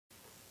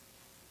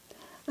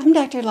I'm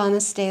Dr. Lana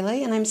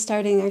Staheli, and I'm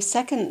starting our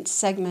second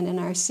segment in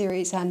our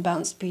series on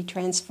Bounce Be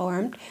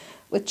Transformed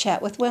with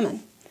Chat with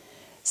Women.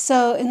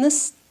 So in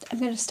this, I'm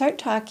going to start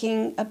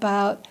talking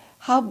about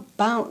how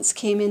bounce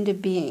came into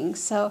being.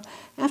 So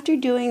after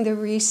doing the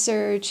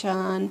research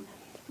on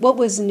what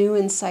was new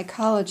in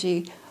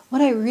psychology,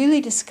 what I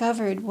really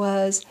discovered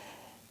was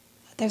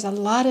there's a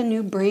lot of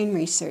new brain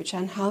research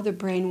on how the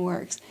brain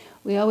works.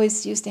 We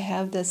always used to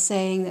have the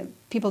saying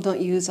that people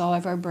don't use all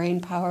of our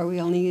brain power,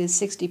 we only use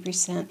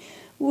 60%.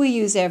 We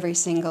use every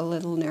single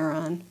little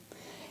neuron.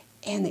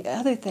 And the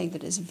other thing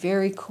that is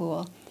very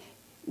cool,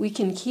 we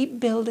can keep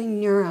building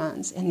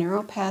neurons and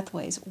neural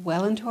pathways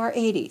well into our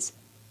 80s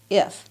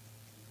if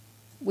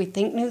we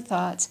think new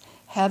thoughts,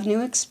 have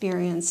new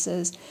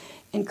experiences,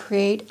 and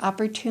create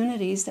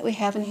opportunities that we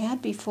haven't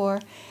had before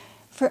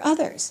for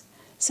others.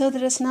 So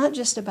that it's not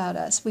just about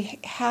us. We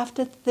have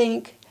to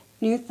think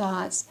new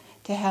thoughts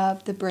to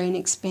have the brain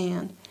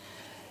expand.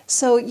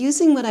 So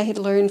using what I had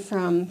learned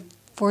from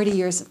 40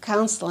 years of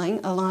counseling,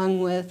 along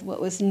with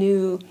what was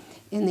new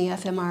in the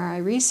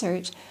fMRI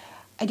research,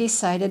 I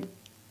decided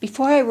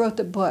before I wrote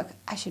the book,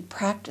 I should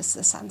practice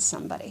this on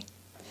somebody.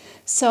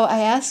 So I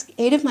asked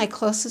 8 of my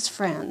closest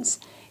friends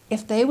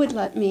if they would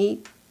let me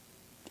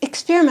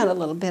experiment a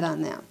little bit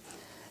on them.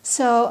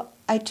 So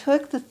I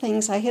took the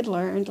things I had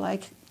learned,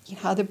 like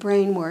how the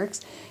brain works,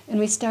 and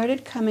we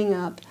started coming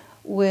up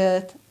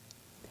with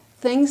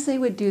things they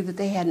would do that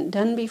they hadn't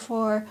done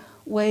before,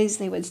 ways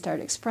they would start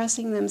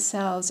expressing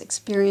themselves,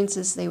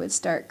 experiences they would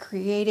start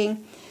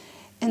creating.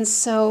 And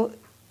so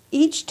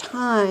each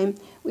time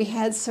we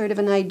had sort of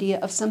an idea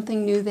of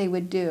something new they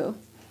would do.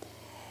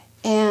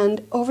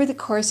 And over the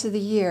course of the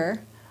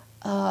year,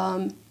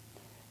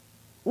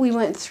 we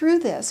went through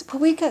this, but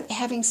we got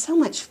having so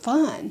much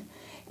fun.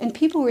 And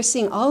people were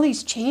seeing all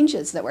these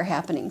changes that were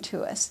happening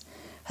to us.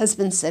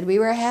 Husband said we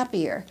were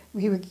happier,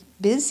 we were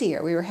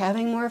busier, we were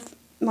having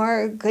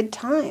more good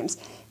times.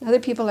 And other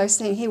people are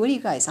saying, hey, what are you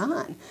guys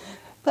on?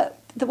 But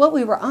what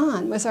we were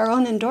on was our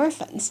own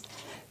endorphins.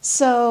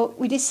 So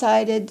we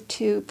decided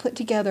to put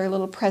together a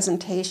little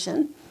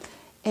presentation,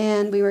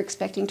 and we were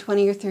expecting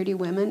 20 or 30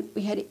 women.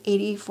 We had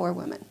 84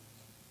 women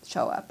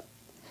show up.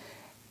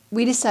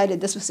 We decided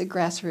this was a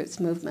grassroots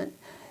movement,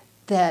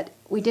 that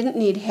we didn't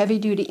need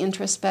heavy-duty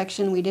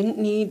introspection, we didn't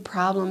need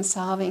problem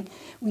solving,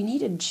 we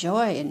needed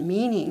joy and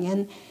meaning,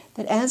 and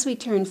that as we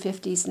turn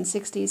 50s and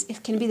 60s,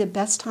 it can be the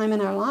best time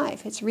in our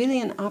life. It's really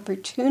an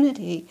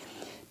opportunity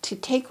to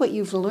take what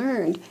you've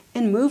learned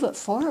and move it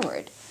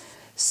forward.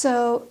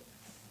 So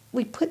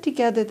we put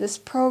together this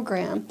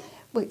program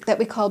that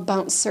we call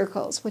Bounce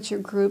Circles, which are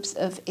groups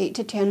of 8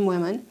 to 10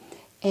 women,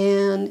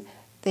 and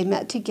they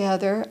met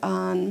together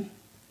on,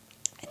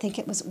 I think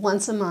it was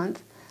once a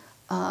month,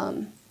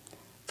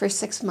 for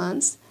 6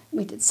 months.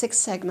 We did 6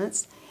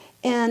 segments,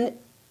 and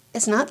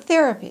it's not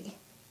therapy.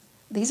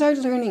 These are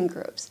learning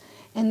groups,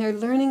 and they're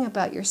learning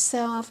about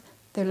yourself,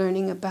 they're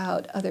learning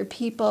about other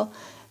people,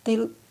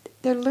 they're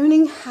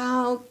learning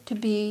how to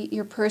be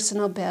your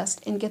personal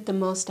best and get the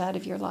most out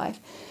of your life.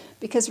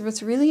 Because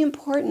what's really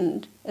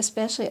important,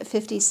 especially at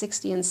 50,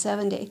 60, and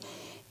 70,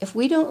 if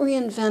we don't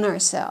reinvent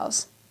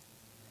ourselves,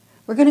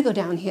 we're going to go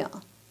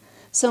downhill.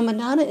 So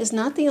Madonna is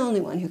not the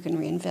only one who can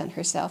reinvent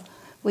herself.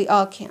 We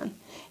all can.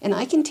 And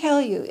I can tell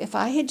you, if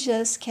I had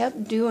just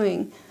kept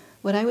doing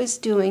what I was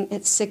doing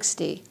at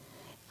 60,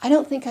 I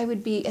don't think I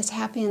would be as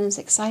happy and as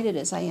excited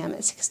as I am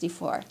at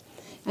 64.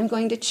 I'm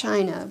going to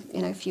China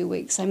in a few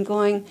weeks. I'm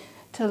going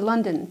to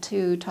London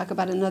to talk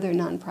about another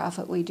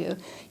nonprofit we do.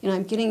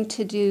 I'm getting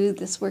to do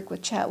this work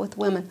with Chat with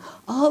Women.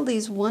 All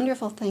these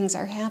wonderful things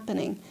are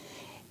happening.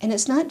 And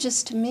it's not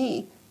just to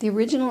me. The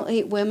original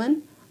 8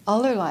 women,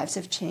 all their lives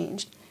have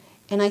changed.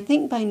 And I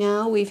think by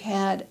now we've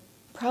had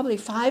probably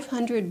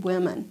 500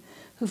 women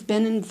who've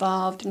been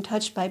involved and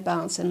touched by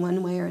bounce in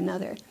one way or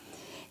another.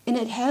 And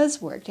it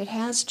has worked. It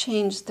has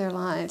changed their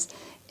lives.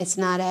 It's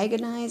not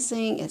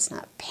agonizing. It's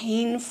not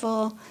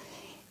painful.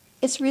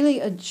 It's really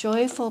a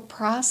joyful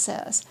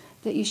process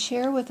that you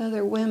share with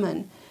other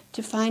women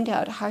to find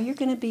out how you're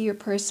going to be your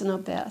personal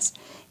best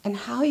and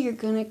how you're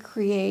going to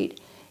create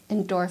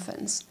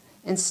endorphins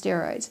and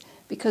steroids.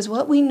 Because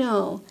what we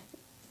know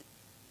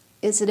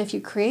is that if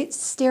you create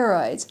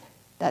steroids,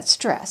 that's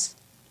stress.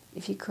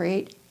 If you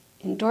create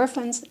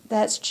endorphins,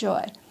 that's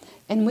joy.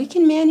 And we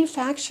can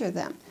manufacture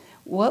them.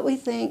 What we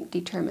think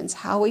determines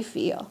how we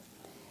feel,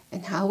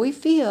 and how we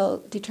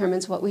feel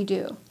determines what we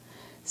do.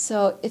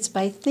 So it's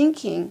by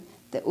thinking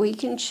that we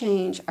can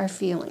change our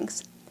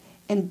feelings,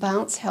 and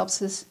bounce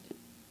helps us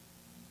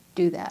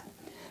do that.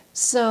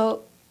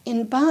 So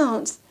in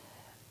bounce,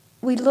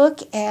 we look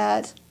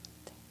at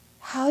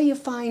how you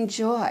find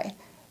joy,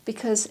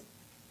 because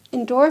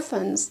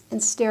endorphins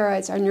and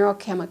steroids are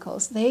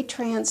neurochemicals. They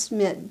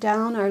transmit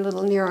down our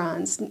little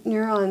neurons.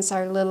 Neurons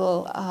are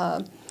little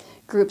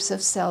groups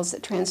of cells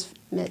that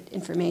transmit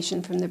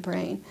information from the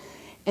brain,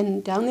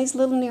 and down these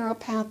little neural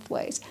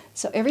pathways.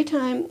 So every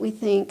time we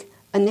think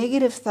a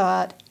negative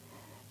thought,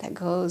 that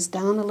goes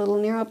down a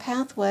little neural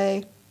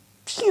pathway,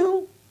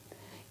 pew.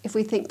 If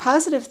we think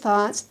positive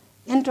thoughts,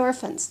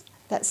 endorphins,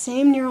 that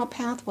same neural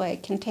pathway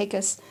can take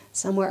us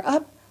somewhere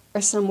up or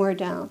somewhere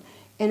down.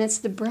 And it's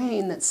the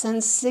brain that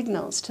sends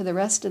signals to the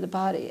rest of the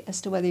body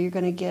as to whether you're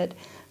going to get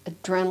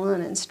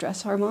adrenaline and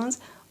stress hormones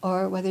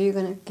or whether you're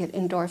going to get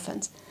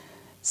endorphins.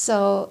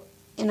 So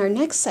in our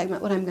next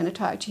segment, what I'm going to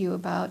talk to you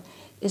about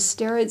is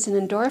steroids and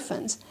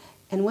endorphins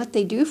and what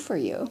they do for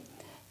you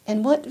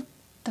and what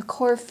the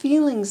core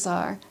feelings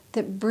are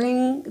that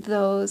bring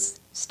those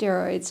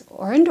steroids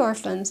or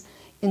endorphins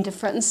into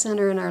front and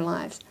center in our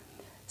lives.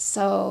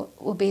 So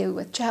we'll be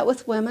with Chat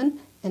with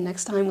Women, and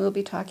next time we'll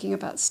be talking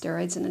about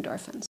steroids and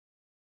endorphins.